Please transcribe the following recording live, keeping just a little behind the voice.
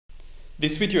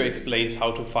This video explains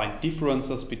how to find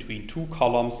differences between two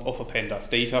columns of a pandas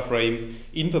data frame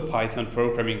in the Python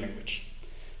programming language.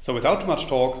 So without too much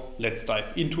talk, let's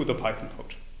dive into the Python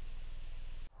code.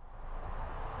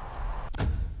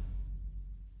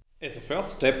 As a first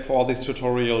step for this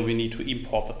tutorial, we need to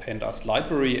import the pandas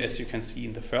library, as you can see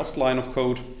in the first line of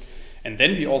code. And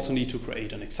then we also need to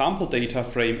create an example data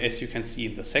frame, as you can see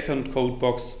in the second code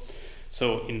box.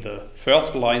 So in the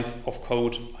first lines of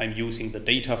code, I'm using the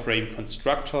data frame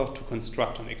constructor to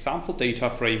construct an example data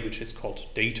frame, which is called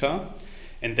data.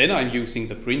 And then I'm using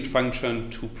the print function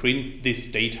to print this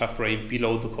data frame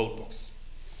below the code box.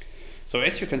 So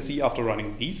as you can see, after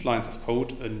running these lines of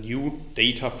code, a new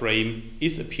data frame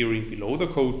is appearing below the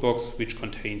code box, which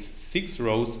contains 6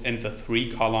 rows and the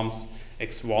 3 columns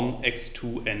x1,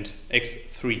 x2 and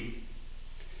x3.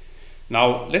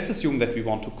 Now let's assume that we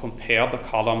want to compare the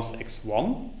columns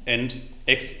x1 and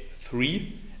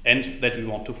x3 and that we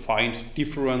want to find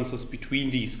differences between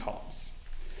these columns.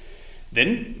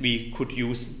 Then we could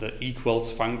use the equals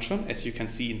function, as you can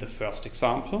see in the first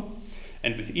example.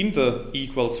 And within the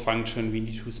equals function, we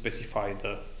need to specify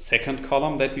the second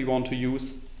column that we want to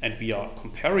use. And we are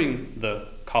comparing the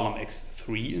column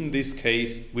x3 in this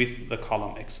case with the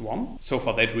column x1. So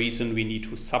for that reason, we need to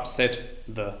subset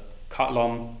the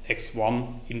column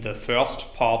x1 in the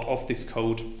first part of this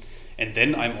code. And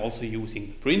then I'm also using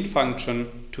the print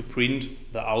function to print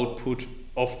the output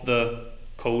of the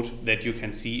code that you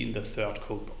can see in the third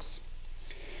code box.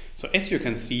 So as you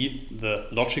can see, the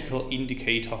logical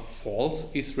indicator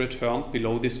false is returned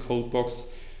below this code box,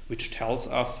 which tells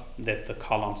us that the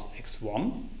columns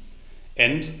x1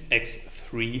 and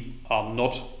x3 are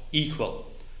not equal.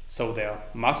 So there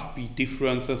must be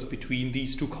differences between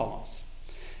these two columns.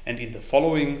 And in the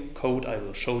following code, I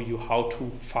will show you how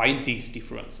to find these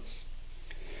differences.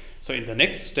 So in the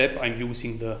next step, I'm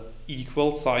using the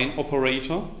equal sign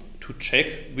operator to check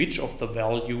which of the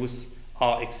values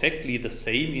are exactly the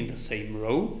same in the same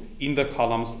row in the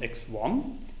columns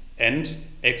x1 and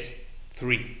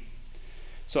x3.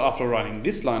 So after running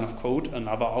this line of code,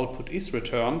 another output is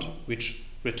returned, which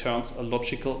returns a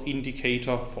logical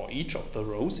indicator for each of the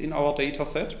rows in our data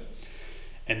set.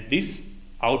 And this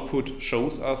output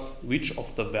shows us which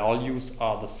of the values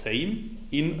are the same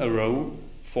in a row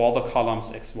for the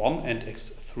columns x1 and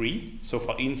x3. So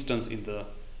for instance, in the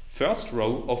first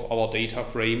row of our data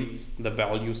frame, the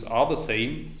values are the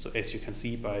same. So as you can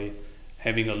see by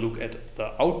having a look at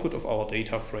the output of our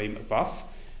data frame above,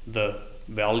 the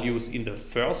values in the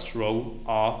first row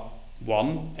are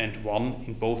 1 and 1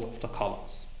 in both of the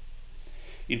columns.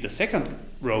 In the second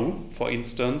row, for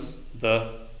instance,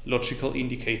 the logical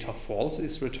indicator false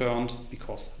is returned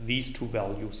because these two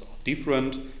values are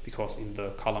different, because in the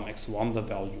column x1 the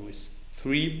value is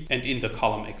 3 and in the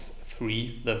column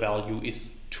x3 the value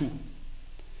is 2.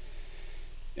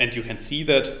 And you can see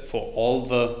that for all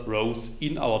the rows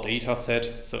in our data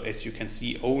set. So as you can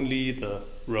see, only the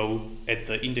row at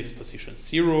the index position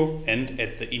 0 and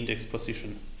at the index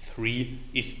position 3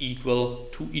 is equal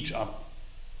to each other.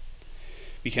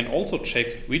 We can also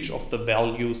check which of the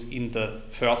values in the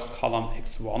first column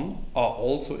x1 are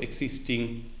also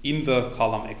existing in the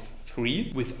column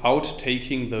x3 without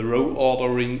taking the row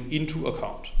ordering into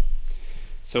account.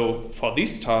 So for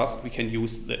this task, we can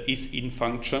use the isin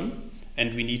function,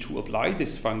 and we need to apply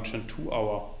this function to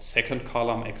our second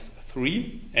column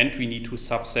x3, and we need to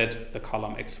subset the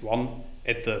column x1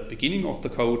 at the beginning of the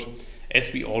code,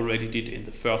 as we already did in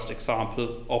the first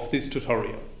example of this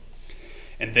tutorial.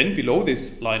 And then below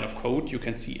this line of code, you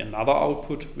can see another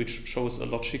output which shows a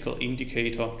logical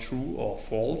indicator true or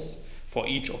false for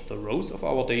each of the rows of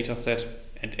our data set.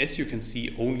 And as you can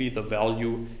see, only the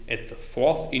value at the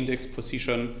fourth index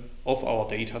position of our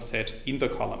data set in the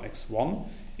column x1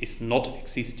 is not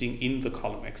existing in the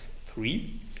column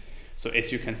x3. So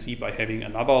as you can see by having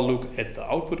another look at the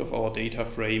output of our data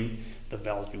frame, the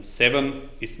value 7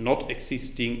 is not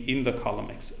existing in the column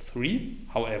x3.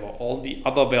 However, all the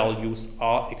other values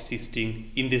are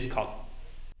existing in this column.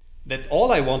 That's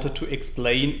all I wanted to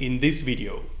explain in this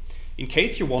video. In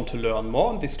case you want to learn more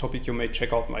on this topic, you may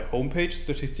check out my homepage,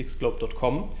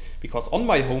 statisticsglobe.com, because on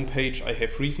my homepage I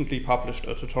have recently published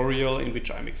a tutorial in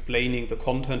which I'm explaining the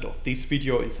content of this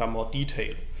video in some more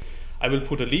detail. I will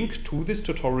put a link to this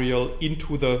tutorial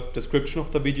into the description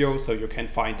of the video, so you can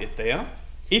find it there.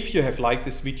 If you have liked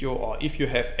this video or if you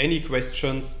have any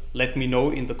questions, let me know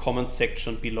in the comments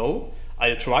section below.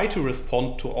 I'll try to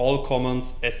respond to all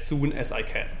comments as soon as I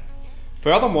can.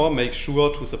 Furthermore, make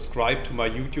sure to subscribe to my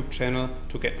YouTube channel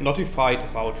to get notified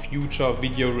about future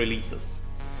video releases.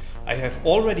 I have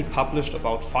already published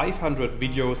about 500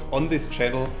 videos on this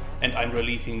channel, and I'm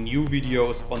releasing new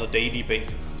videos on a daily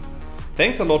basis.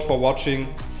 Thanks a lot for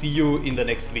watching. See you in the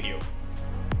next video.